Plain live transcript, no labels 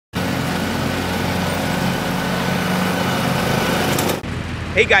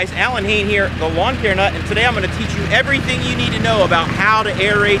Hey guys, Alan Hain here, the Lawn Care Nut, and today I'm going to teach you everything you need to know about how to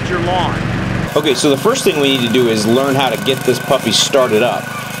aerate your lawn. Okay, so the first thing we need to do is learn how to get this puppy started up.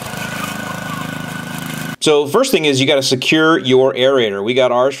 So first thing is you got to secure your aerator. We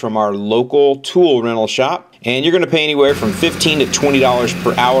got ours from our local tool rental shop, and you're going to pay anywhere from $15 to $20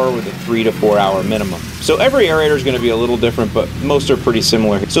 per hour with a 3 to 4 hour minimum. So every aerator is going to be a little different, but most are pretty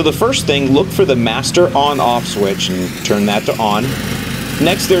similar. So the first thing, look for the master on-off switch and turn that to on.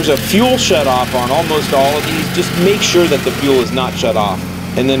 Next, there's a fuel shut-off on almost all of these. Just make sure that the fuel is not shut off.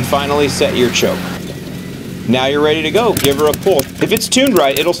 And then finally, set your choke. Now you're ready to go. Give her a pull. If it's tuned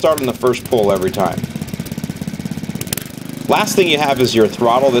right, it'll start on the first pull every time. Last thing you have is your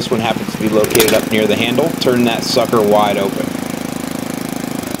throttle. This one happens to be located up near the handle. Turn that sucker wide open.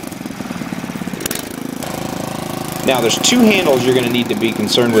 Now there's two handles you're going to need to be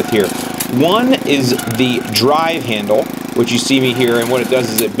concerned with here. One is the drive handle, which you see me here, and what it does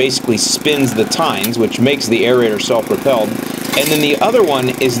is it basically spins the tines, which makes the aerator self-propelled. And then the other one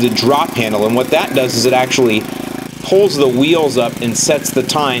is the drop handle, and what that does is it actually pulls the wheels up and sets the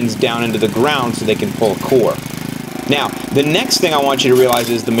tines down into the ground so they can pull a core. Now, the next thing I want you to realize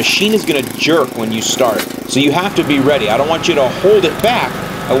is the machine is going to jerk when you start, so you have to be ready. I don't want you to hold it back,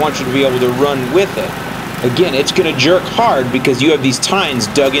 I want you to be able to run with it. Again, it's going to jerk hard because you have these tines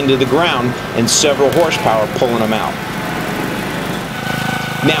dug into the ground and several horsepower pulling them out.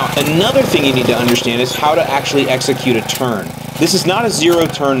 Now, another thing you need to understand is how to actually execute a turn. This is not a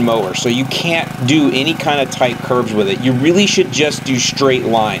zero-turn mower, so you can't do any kind of tight curves with it. You really should just do straight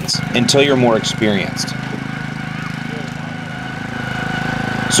lines until you're more experienced.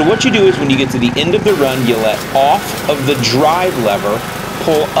 So what you do is when you get to the end of the run, you let off of the drive lever,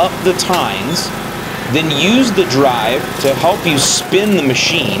 pull up the tines, then use the drive to help you spin the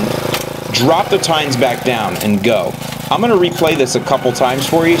machine, drop the tines back down, and go. I'm going to replay this a couple times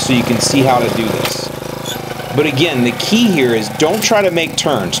for you so you can see how to do this. But again, the key here is don't try to make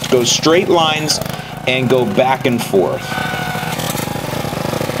turns. Go straight lines and go back and forth.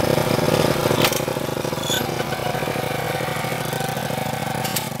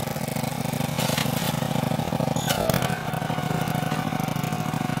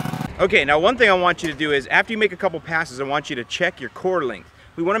 Okay, now one thing I want you to do is after you make a couple passes, I want you to check your core length.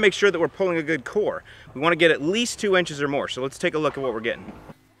 We want to make sure that we're pulling a good core. We want to get at least 2 inches or more. So let's take a look at what we're getting.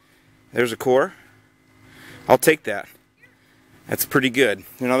 There's a core. I'll take that. That's pretty good.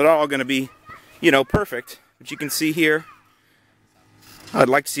 You know, they're not all going to be, perfect. But you can see here, I'd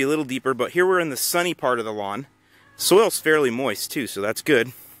like to see a little deeper, but here we're in the sunny part of the lawn. Soil's fairly moist too, so that's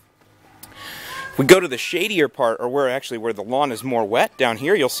good. If we go to the shadier part, or where the lawn is more wet, down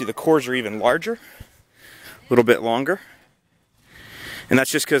here you'll see the cores are even larger, a little bit longer. And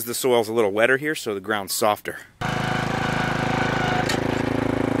that's just because the soil's a little wetter here, so the ground's softer.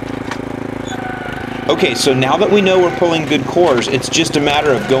 Okay, so now that we know we're pulling good cores, it's just a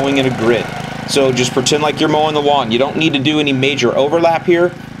matter of going in a grid. So just pretend like you're mowing the lawn. You don't need to do any major overlap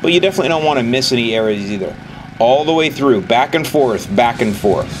here, but you definitely don't want to miss any areas either. All the way through, back and forth, back and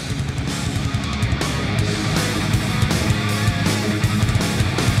forth.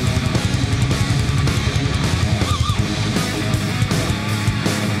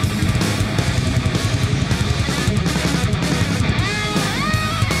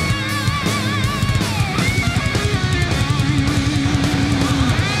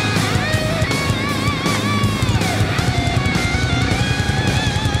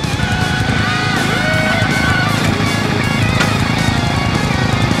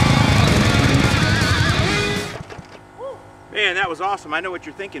 Man, that was awesome. I know what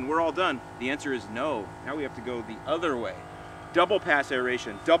you're thinking. We're all done. The answer is no. Now we have to go the other way. Double pass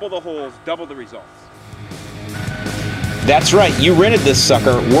aeration, double the holes, double the results. That's right, you rented this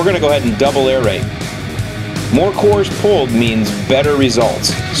sucker. We're going to go ahead and double aerate. More cores pulled means better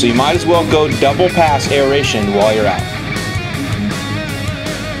results. So you might as well go double pass aeration while you're out.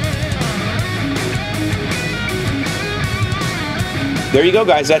 There you go,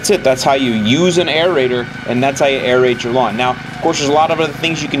 guys. That's it. That's how you use an aerator, and that's how you aerate your lawn. Now, of course, there's a lot of other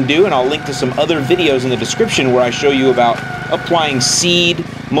things you can do, and I'll link to some other videos in the description where I show you about applying seed,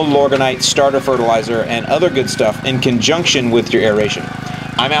 Milorganite, starter fertilizer, and other good stuff in conjunction with your aeration.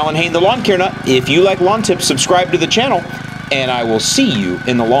 I'm Alan Hain, the Lawn Care Nut. If you like lawn tips, subscribe to the channel, and I will see you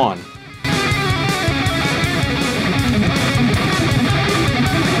in the lawn.